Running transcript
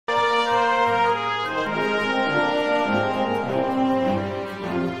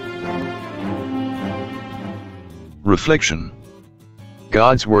Reflection.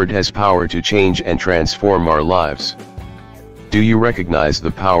 God's Word has power to change and transform our lives. Do you recognize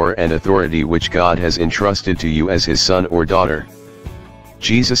the power and authority which God has entrusted to you as His son or daughter?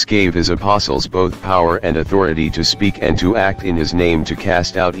 Jesus gave His apostles both power and authority to speak and to act in His name, to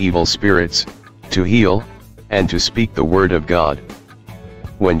cast out evil spirits, to heal, and to speak the Word of God.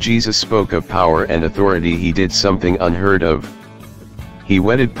 When Jesus spoke of power and authority, He did something unheard of. He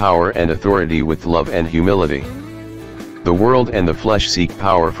wedded power and authority with love and humility. The world and the flesh seek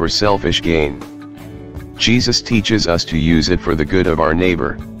power for selfish gain. Jesus teaches us to use it for the good of our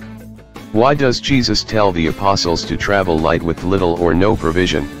neighbor. Why does Jesus tell the apostles to travel light with little or no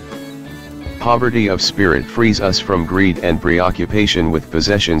provision? Poverty of spirit frees us from greed and preoccupation with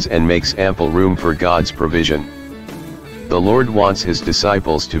possessions and makes ample room for God's provision. The Lord wants His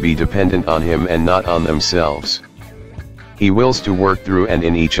disciples to be dependent on Him and not on themselves. He wills to work through and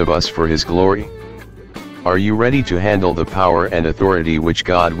in each of us for His glory. Are you ready to handle the power and authority which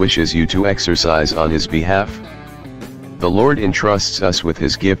God wishes you to exercise on His behalf? The Lord entrusts us with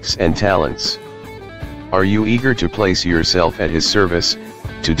His gifts and talents. Are you eager to place yourself at His service,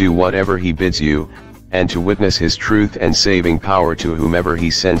 to do whatever He bids you, and to witness His truth and saving power to whomever He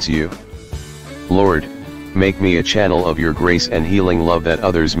sends you? Lord, make me a channel of Your grace and healing love, that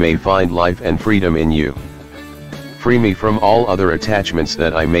others may find life and freedom in You. Free me from all other attachments,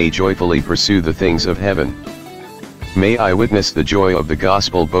 that I may joyfully pursue the things of heaven. May I witness the joy of the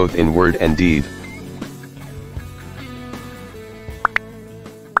gospel both in word and deed.